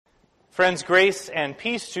Friends, grace and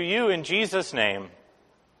peace to you in Jesus' name.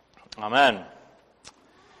 Amen.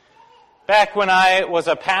 Back when I was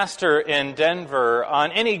a pastor in Denver,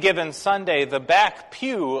 on any given Sunday, the back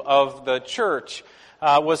pew of the church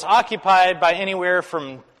was occupied by anywhere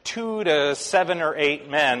from 2 to 7 or 8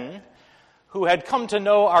 men who had come to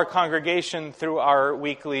know our congregation through our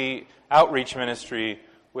weekly outreach ministry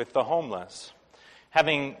with the homeless.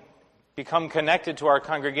 Having become connected to our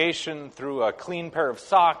congregation through a clean pair of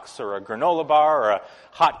socks or a granola bar or a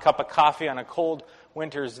hot cup of coffee on a cold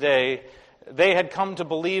winter's day, they had come to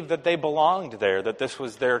believe that they belonged there, that this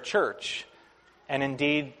was their church. And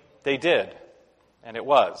indeed, they did. And it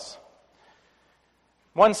was.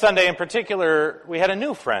 One Sunday in particular, we had a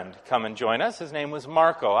new friend come and join us. His name was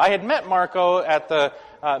Marco. I had met Marco at the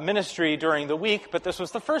ministry during the week, but this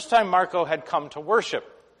was the first time Marco had come to worship.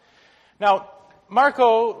 Now,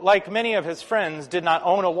 Marco, like many of his friends, did not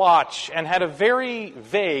own a watch and had a very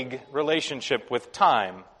vague relationship with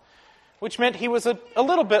time, which meant he was a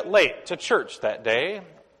little bit late to church that day.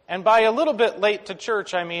 And by a little bit late to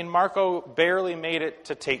church, I mean Marco barely made it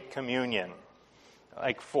to take communion,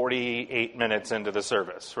 like 48 minutes into the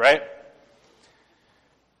service, right?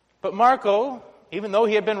 But Marco, even though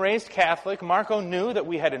he had been raised Catholic, Marco knew that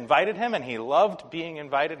we had invited him, and he loved being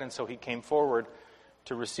invited, and so he came forward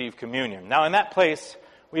to receive communion. Now, in that place,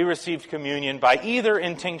 we received communion by either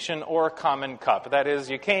intinction or common cup. That is,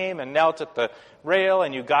 you came and knelt at the rail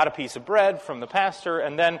and you got a piece of bread from the pastor,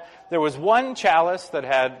 and then there was one chalice that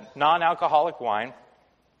had non-alcoholic wine,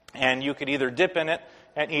 and you could either dip in it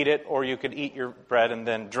and eat it, or you could eat your bread and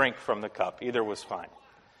then drink from the cup. Either was fine.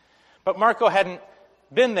 But Marco hadn't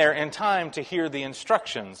been there in time to hear the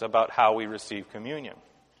instructions about how we receive communion.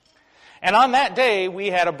 And on that day,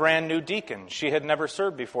 we had a brand new deacon. She had never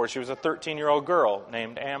served before. She was a 13-year-old girl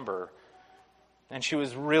named Amber. And she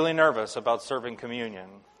was really nervous about serving communion.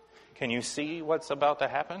 Can you see what's about to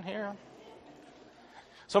happen here?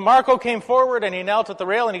 So Marco came forward and he knelt at the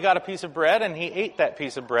rail and he got a piece of bread and he ate that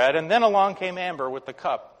piece of bread. And then along came Amber with the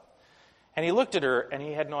cup. And he looked at her and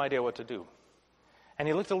he had no idea what to do. And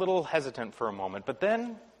he looked a little hesitant for a moment. But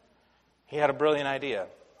then he had a brilliant idea.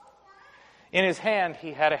 In his hand,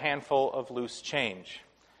 he had a handful of loose change,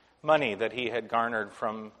 money that he had garnered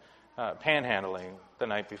from panhandling the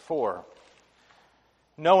night before.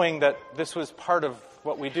 Knowing that this was part of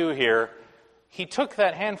what we do here, he took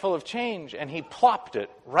that handful of change and he plopped it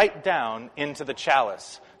right down into the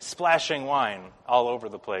chalice, splashing wine all over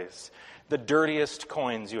the place. The dirtiest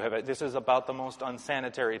coins you have. This is about the most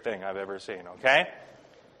unsanitary thing I've ever seen, okay?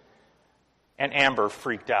 And Amber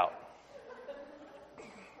freaked out.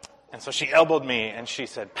 And so she elbowed me and she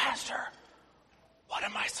said, "Pastor, what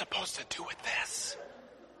am I supposed to do with this?"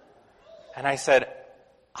 And I said,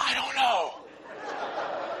 "I don't know."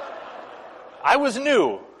 I was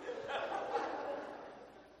new.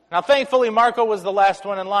 Now, thankfully, Marco was the last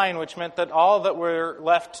one in line, which meant that all that were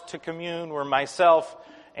left to commune were myself,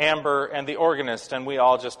 Amber, and the organist, and we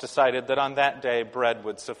all just decided that on that day, bread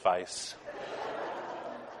would suffice.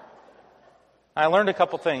 I learned a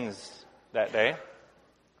couple things that day.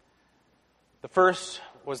 The first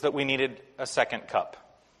was that we needed a second cup.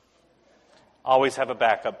 Always have a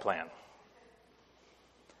backup plan.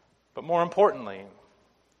 But more importantly,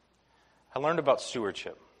 I learned about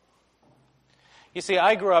stewardship. You see,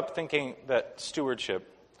 I grew up thinking that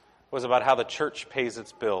stewardship was about how the church pays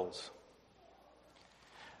its bills.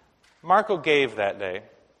 Marco gave that day.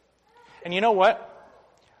 And you know what?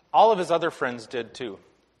 All of his other friends did too.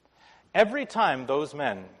 Every time those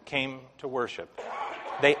men came to worship,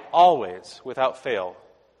 they always, without fail,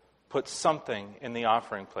 put something in the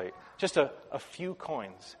offering plate. Just a few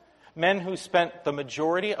coins. Men who spent the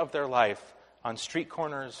majority of their life on street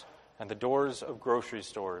corners and the doors of grocery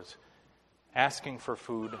stores, asking for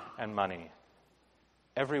food and money.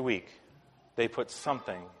 Every week, they put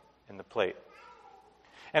something in the plate.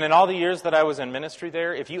 And in all the years that I was in ministry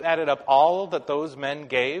there, if you added up all that those men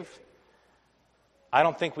gave, I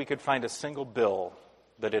don't think we could find a single bill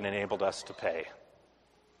that it enabled us to pay.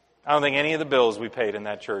 I don't think any of the bills we paid in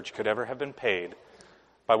that church could ever have been paid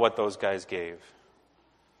by what those guys gave.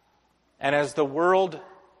 And as the world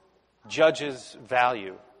judges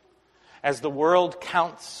value, as the world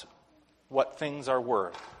counts what things are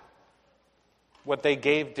worth, what they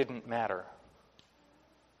gave didn't matter.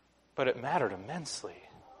 But it mattered immensely.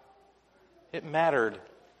 It mattered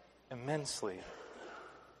immensely.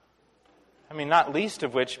 I mean, not least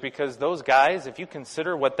of which because those guys, if you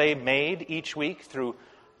consider what they made each week through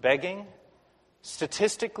begging,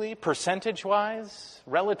 statistically, percentage-wise,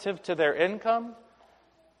 relative to their income,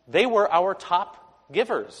 they were our top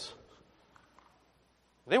givers.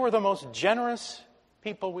 They were the most generous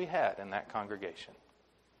people we had in that congregation.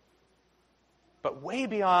 But way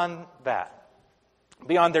beyond that,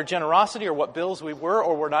 beyond their generosity or what bills we were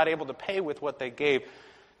or were not able to pay with what they gave,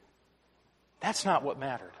 that's not what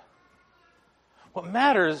mattered. What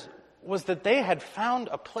matters was that they had found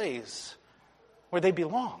a place where they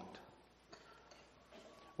belonged,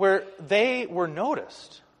 where they were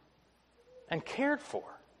noticed and cared for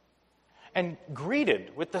and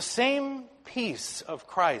greeted with the same peace of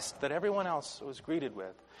Christ that everyone else was greeted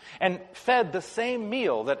with, and fed the same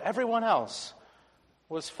meal that everyone else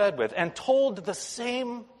was fed with, and told the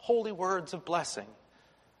same holy words of blessing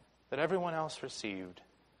that everyone else received.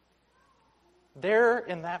 There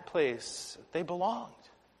in that place, they belonged.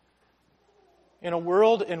 In a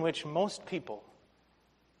world in which most people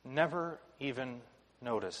never even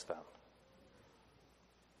noticed them,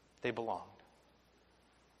 they belonged.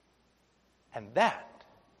 And that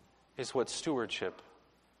is what stewardship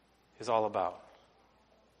is all about.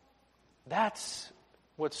 That's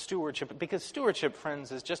what stewardship, because stewardship,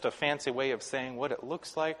 friends, is just a fancy way of saying what it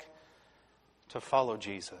looks like to follow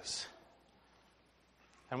Jesus.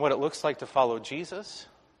 And what it looks like to follow Jesus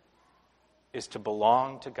is to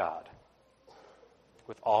belong to God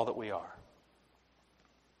with all that we are.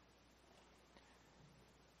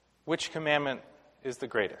 Which commandment is the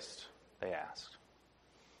greatest? They asked.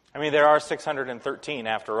 I mean, there are 613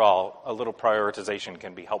 after all. A little prioritization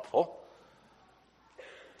can be helpful.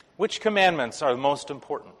 Which commandments are the most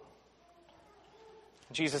important?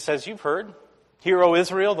 Jesus says, you've heard. Hear, O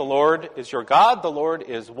Israel, the Lord is your God. The Lord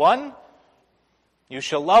is one. You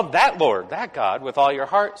shall love that Lord, that God, with all your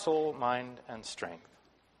heart, soul, mind, and strength.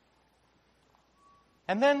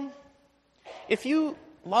 And then, if you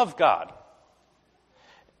love God,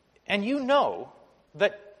 and you know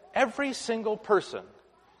that every single person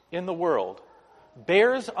in the world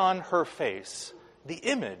bears on her face the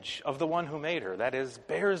image of the one who made her, that is,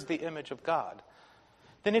 bears the image of God,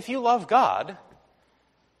 then if you love God,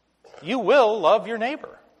 you will love your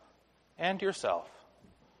neighbor and yourself,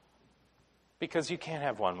 because you can't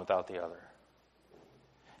have one without the other.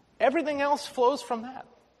 Everything else flows from that.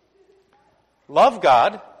 Love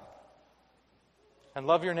God and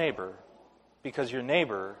love your neighbor, because your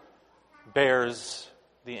neighbor bears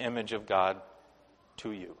the image of God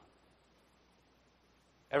to you.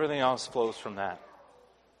 Everything else flows from that.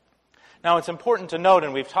 Now, it's important to note,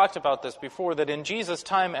 and we've talked about this before, that in Jesus'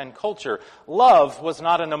 time and culture, love was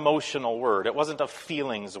not an emotional word. It wasn't a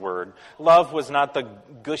feelings word. Love was not the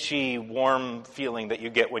gushy, warm feeling that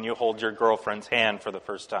you get when you hold your girlfriend's hand for the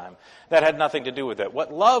first time. That had nothing to do with it.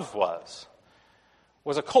 What love was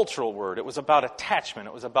a cultural word. It was about attachment.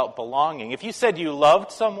 It was about belonging. If you said you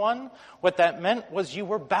loved someone, what that meant was you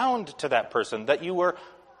were bound to that person, that you were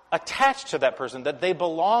attached to that person, that they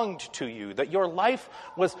belonged to you, that your life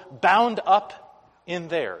was bound up in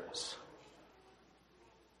theirs.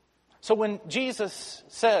 So when Jesus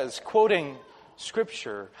says, quoting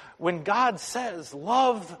Scripture, when God says,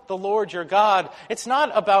 love the Lord your God, it's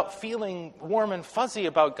not about feeling warm and fuzzy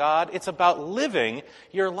about God. It's about living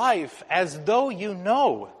your life as though you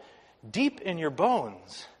know deep in your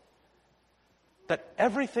bones that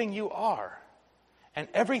everything you are and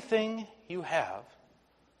everything you have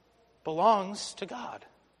belongs to God.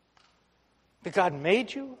 That God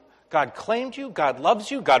made you, God claimed you, God loves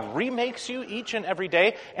you, God remakes you each and every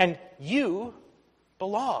day, and you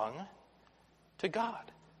belong to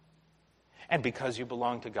God. And because you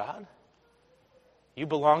belong to God, you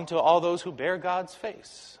belong to all those who bear God's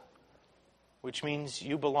face, which means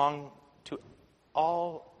you belong to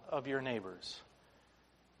all of your neighbors,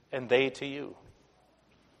 and they to you.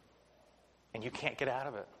 And you can't get out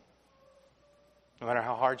of it, no matter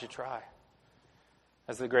how hard you try.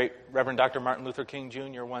 As the great Reverend Dr. Martin Luther King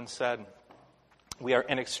Jr. once said, we are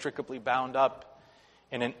inextricably bound up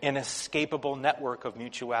in an inescapable network of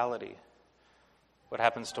mutuality. What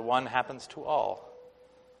happens to one happens to all.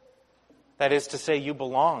 That is to say, you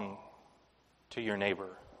belong to your neighbor,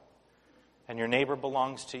 and your neighbor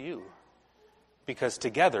belongs to you, because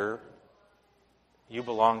together you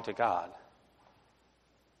belong to God.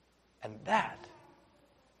 And that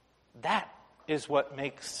is what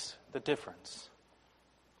makes the difference.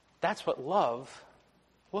 That's what love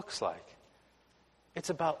looks like. It's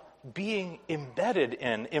about being embedded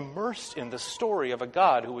in, immersed in the story of a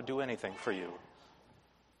God who would do anything for you.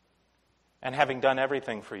 And having done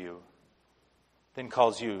everything for you, then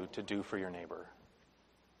calls you to do for your neighbor.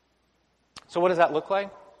 So what does that look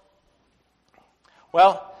like?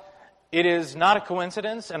 Well, it is not a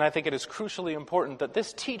coincidence, and I think it is crucially important that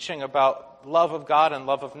this teaching about love of God and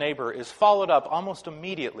love of neighbor is followed up almost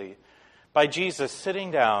immediately by Jesus sitting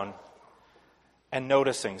down and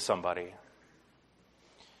noticing somebody.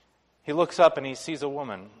 he looks up and he sees a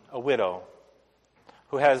woman, a widow,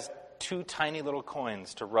 who has 2 tiny little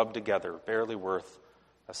coins to rub together, barely worth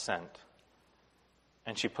a cent.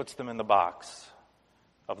 And she puts them in the box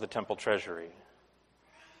of the temple treasury.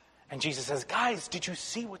 And Jesus says, guys, did you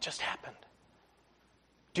see what just happened?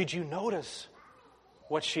 Did you notice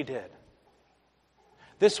what she did?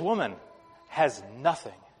 This woman has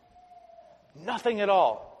nothing. Nothing at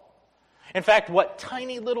all. In fact, what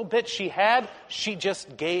tiny little bit she had, she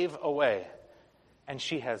just gave away. And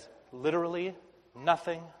she has literally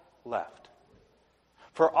nothing left.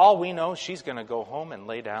 For all we know, she's going to go home and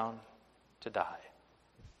lay down to die.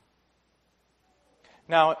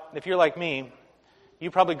 Now, if you're like me, you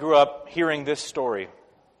probably grew up hearing this story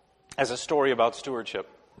as a story about stewardship,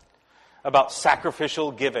 about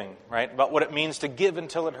sacrificial giving, right? About what it means to give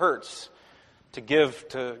until it hurts, to give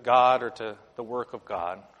to God or to the work of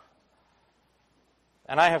God.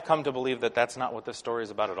 And I have come to believe that that's not what this story is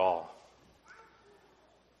about at all.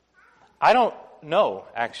 I don't know,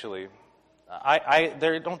 actually. I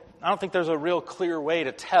don't think there's a real clear way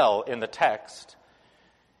to tell in the text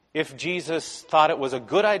if Jesus thought it was a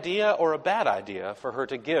good idea or a bad idea for her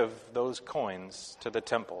to give those coins to the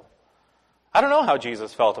temple. I don't know how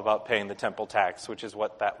Jesus felt about paying the temple tax, which is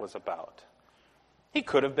what that was about. He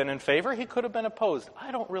could have been in favor, he could have been opposed.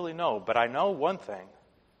 I don't really know, but I know one thing.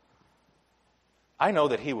 I know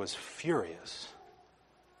that he was furious,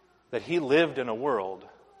 that he lived in a world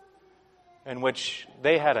in which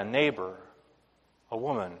they had a neighbor, a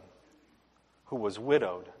woman, who was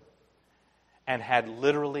widowed and had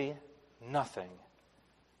literally nothing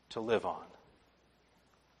to live on.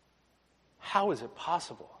 How is it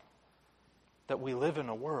possible that we live in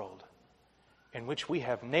a world in which we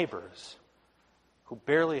have neighbors who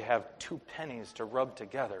barely have 2 pennies to rub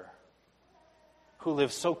together, who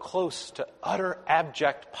live so close to utter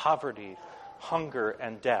abject poverty, hunger,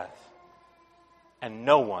 and death, and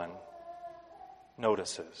no one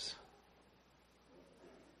notices?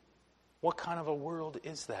 What kind of a world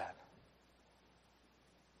is that?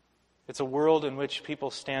 It's a world in which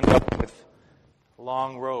people stand up with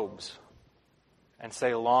long robes and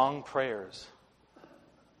say long prayers,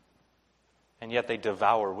 and yet they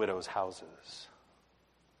devour widows' houses.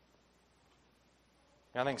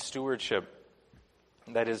 I think stewardship,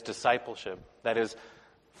 that is discipleship, that is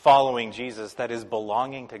following Jesus, that is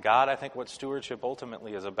belonging to God. I think what stewardship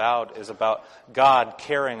ultimately is about God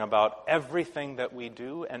caring about everything that we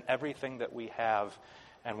do and everything that we have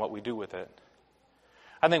and what we do with it.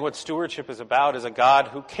 I think what stewardship is about is a God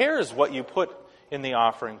who cares what you put in the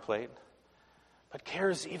offering plate, but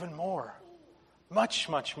cares even more, much,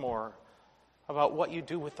 much more, about what you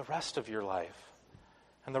do with the rest of your life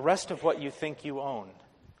and the rest of what you think you own.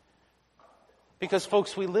 Because,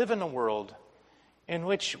 folks, we live in a world in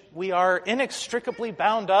which we are inextricably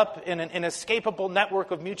bound up in an inescapable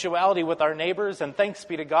network of mutuality with our neighbors, and thanks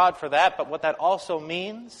be to God for that. But what that also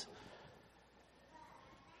means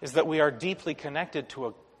is that we are deeply connected to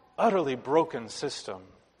an utterly broken system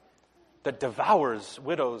that devours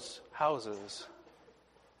widows' houses,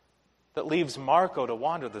 that leaves Marco to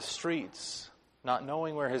wander the streets, not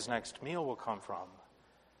knowing where his next meal will come from,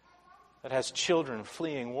 that has children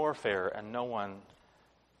fleeing warfare and no one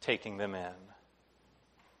taking them in.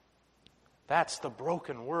 That's the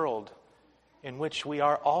broken world in which we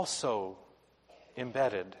are also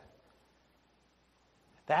embedded.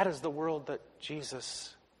 That is the world that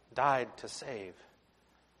Jesus died to save.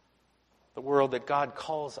 The world that God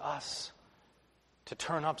calls us to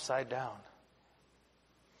turn upside down.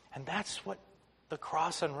 And that's what the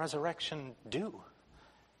cross and resurrection do.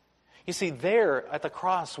 You see, there at the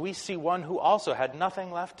cross, we see one who also had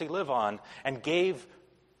nothing left to live on and gave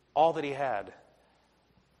all that he had,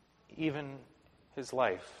 even his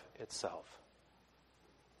life itself,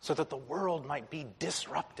 so that the world might be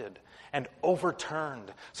disrupted and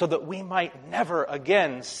overturned, so that we might never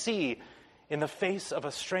again see in the face of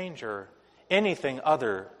a stranger anything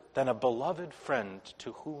other than a beloved friend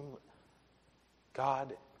to whom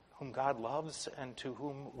God loves and to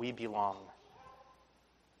whom we belong.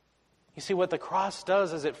 You see, what the cross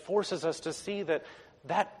does is it forces us to see that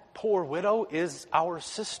that poor widow is our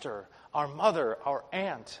sister, our mother, our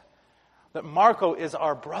aunt, that Marco is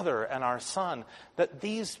our brother and our son, that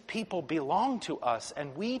these people belong to us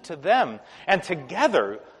and we to them. And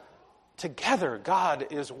together, God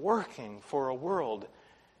is working for a world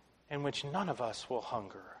in which none of us will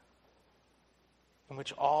hunger, in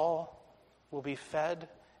which all will be fed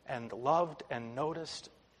and loved and noticed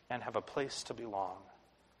and have a place to belong.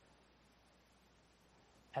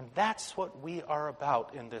 And that's what we are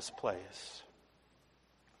about in this place.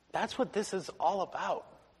 That's what this is all about.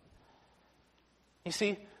 You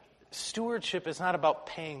see, stewardship is not about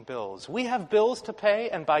paying bills. We have bills to pay,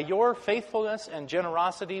 and by your faithfulness and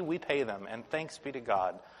generosity, we pay them. And thanks be to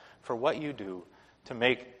God for what you do to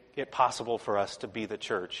make it possible for us to be the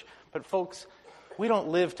church. But folks, we don't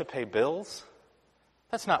live to pay bills.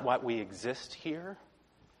 That's not why we exist here.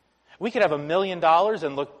 We could have $1 million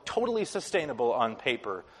and look totally sustainable on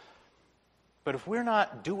paper. But if we're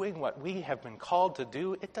not doing what we have been called to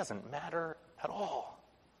do, it doesn't matter at all.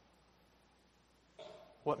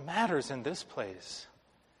 What matters in this place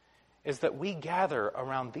is that we gather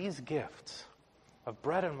around these gifts of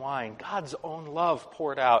bread and wine, God's own love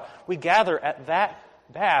poured out. We gather at that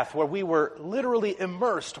bath where we were literally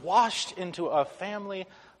immersed, washed into a family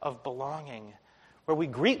of belonging, where we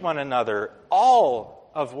greet one another,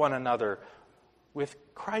 all of one another, with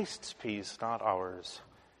Christ's peace, not ours,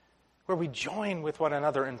 where we join with one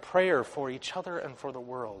another in prayer for each other and for the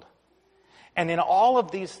world. And in all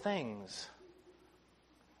of these things,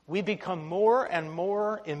 we become more and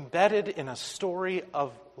more embedded in a story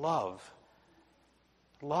of love.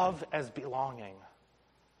 Love as belonging.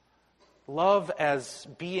 Love as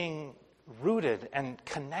being rooted and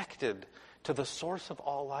connected to the source of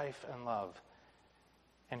all life and love.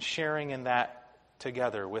 And sharing in that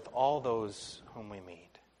together with all those whom we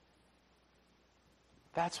meet.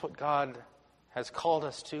 That's what God has called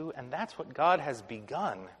us to, and that's what God has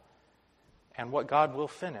begun, and what God will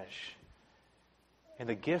finish in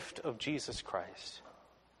the gift of Jesus Christ.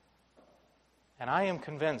 And I am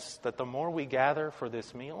convinced that the more we gather for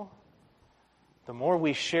this meal, the more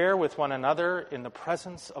we share with one another in the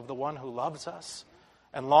presence of the one who loves us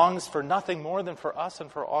and longs for nothing more than for us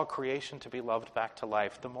and for all creation to be loved back to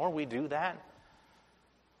life, the more we do that,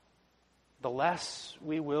 the less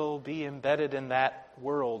we will be embedded in that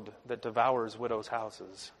world that devours widows'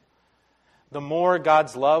 houses. The more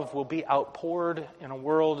God's love will be outpoured in a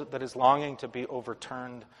world that is longing to be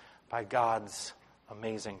overturned by God's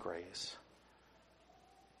amazing grace.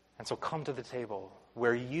 And so come to the table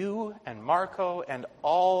where you and Marco and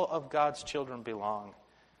all of God's children belong.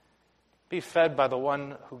 Be fed by the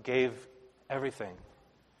one who gave everything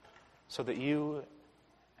so that you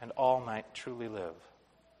and all might truly live.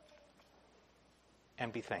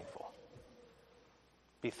 And be thankful.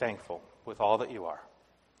 Be thankful with all that you are.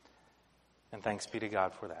 And thanks be to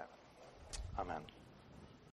God for that. Amen.